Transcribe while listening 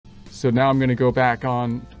So now I'm going to go back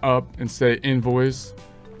on up and say invoice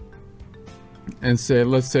and say,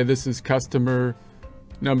 let's say this is customer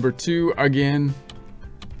number 2 again.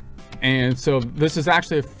 And so this is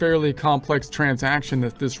actually a fairly complex transaction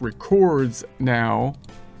that this records now.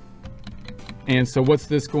 And so what's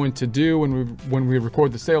this going to do when we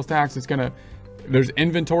record the sales tax? It's gonna, there's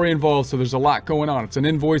inventory involved, so there's a lot going on. It's an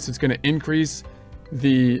invoice. It's going to increase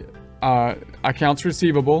the accounts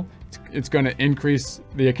receivable. It's going to increase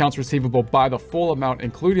the accounts receivable by the full amount,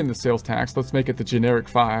 including the sales tax. Let's make it the generic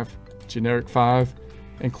 5,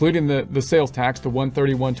 including the sales tax to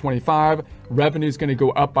 131.25. Revenue is going to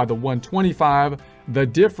go up by the 125. The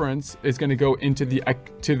difference is going to go into the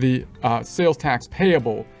sales tax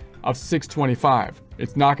payable of 625.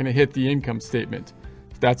 It's not going to hit the income statement.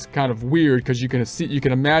 That's kind of weird because you can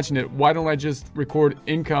imagine it. Why don't I just record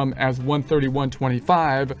income as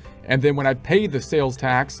 131.25, and then when I pay the sales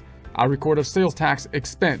tax, I record a sales tax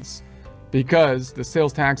expense, because the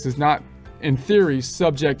sales tax is not, in theory,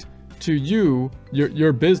 subject to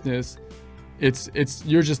your business.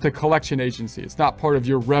 You're just a collection agency. It's not part of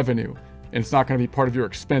your revenue, and it's not going to be part of your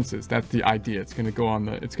expenses. That's the idea. It's going to go on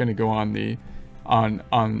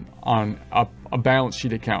a balance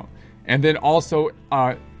sheet account. And then also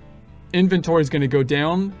inventory is going to go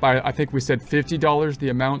down by, I think we said $50, the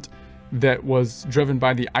amount that was driven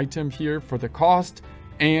by the item here for the cost.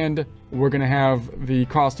 And we're going to have the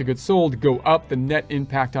cost of goods sold go up. The net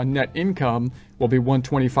impact on net income will be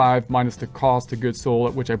 125 minus the cost of goods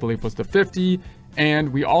sold, which I believe was the 50.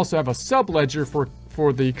 And we also have a subledger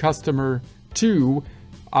for the customer 2,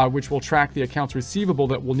 which will track the accounts receivable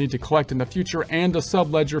that we'll need to collect in the future, and a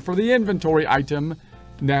subledger for the inventory item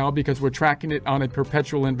now, because we're tracking it on a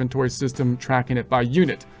perpetual inventory system, tracking it by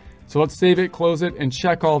unit. So let's save it, close it, and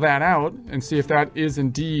check all that out and see if that is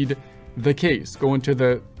indeed the case. Go into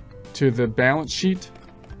the balance sheet,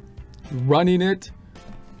 running it,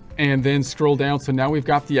 and then scroll down. So now we've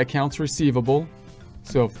got the accounts receivable.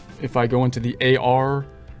 So if I go into the AR,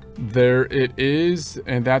 there it is,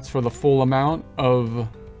 and that's for the full amount of,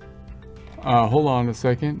 hold on a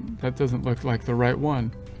second, that doesn't look like the right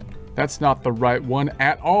one. That's not the right one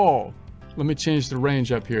at all. Let me change the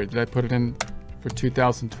range up here. Did I put it in for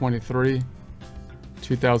 2023?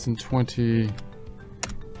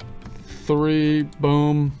 2023,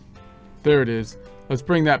 boom. There it is. Let's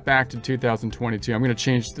bring that back to 2022. I'm going to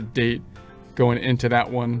change the date going into that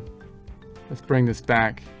one. Let's bring this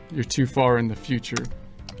back. You're too far in the future.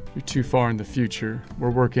 You're too far in the future.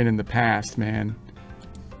 We're working in the past, man.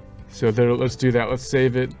 So there, let's do that. Let's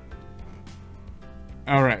save it.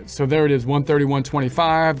 All right, so there it is,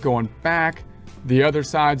 131.25, going back. The other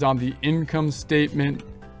side's on the income statement,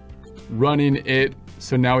 running it.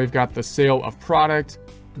 So now we've got the sale of product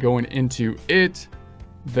going into it.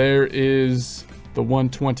 There is the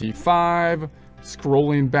 125,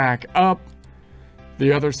 scrolling back up.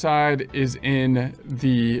 The other side is in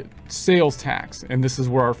the sales tax. And this is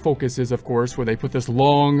where our focus is, of course, where they put this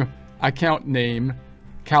long account name,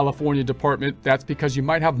 California department. That's because you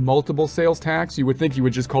might have multiple sales tax. You would think you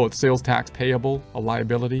would just call it sales tax payable, a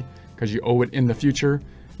liability, because you owe it in the future.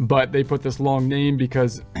 But they put this long name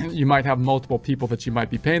because you might have multiple people that you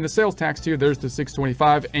might be paying the sales tax to. There's the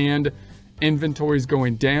 625, and inventory is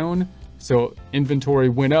going down. So inventory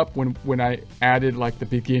went up when I added like the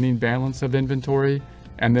beginning balance of inventory,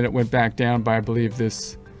 and then it went back down by, I believe,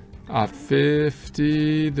 this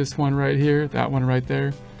 50, this one right here, that one right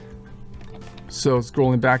there. So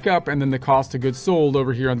scrolling back up, and then the cost of goods sold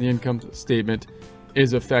over here on the income statement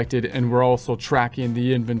is affected, and we're also tracking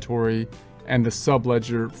the inventory and the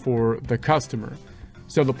subledger for the customer.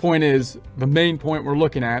 So the point is, the main point we're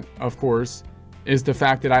looking at, of course, is the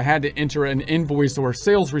fact that I had to enter an invoice or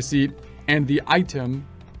sales receipt and the item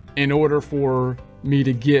in order for me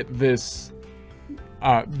to get this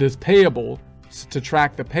this payable, to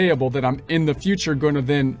track the payable that I'm in the future going to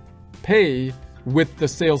then pay with the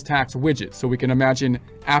sales tax widget. So we can imagine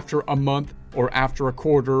after a month or after a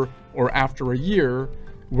quarter or after a year,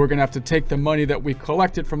 we're going to have to take the money that we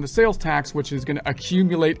collected from the sales tax, which is going to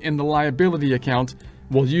accumulate in the liability account.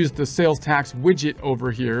 We'll use the sales tax widget over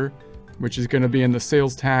here, which is going to be in the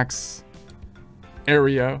sales tax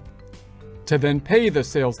area, to then pay the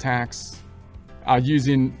sales tax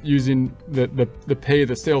using the pay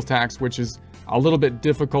the sales tax, which is a little bit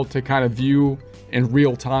difficult to kind of view in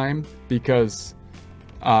real time, because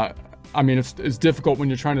I mean, it's difficult when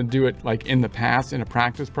you're trying to do it like in the past in a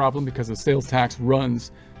practice problem, because the sales tax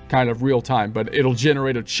runs kind of real time, but it'll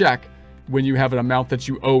generate a check when you have an amount that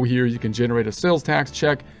you owe here. You can generate a sales tax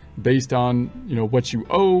check based on, you know, what you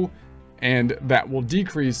owe, and that will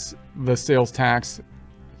decrease the sales tax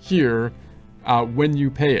here when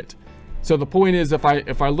you pay it. So the point is, if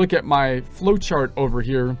I look at my flow chart over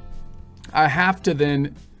here, I have to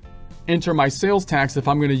then enter my sales tax. If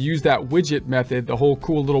I'm going to use that widget method, the whole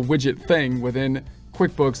cool little widget thing within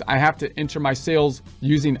QuickBooks, I have to enter my sales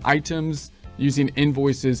using items, using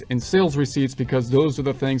invoices and sales receipts, because those are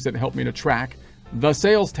the things that help me to track the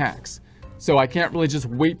sales tax. So I can't really just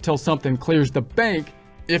wait till something clears the bank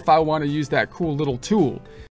if I want to use that cool little tool.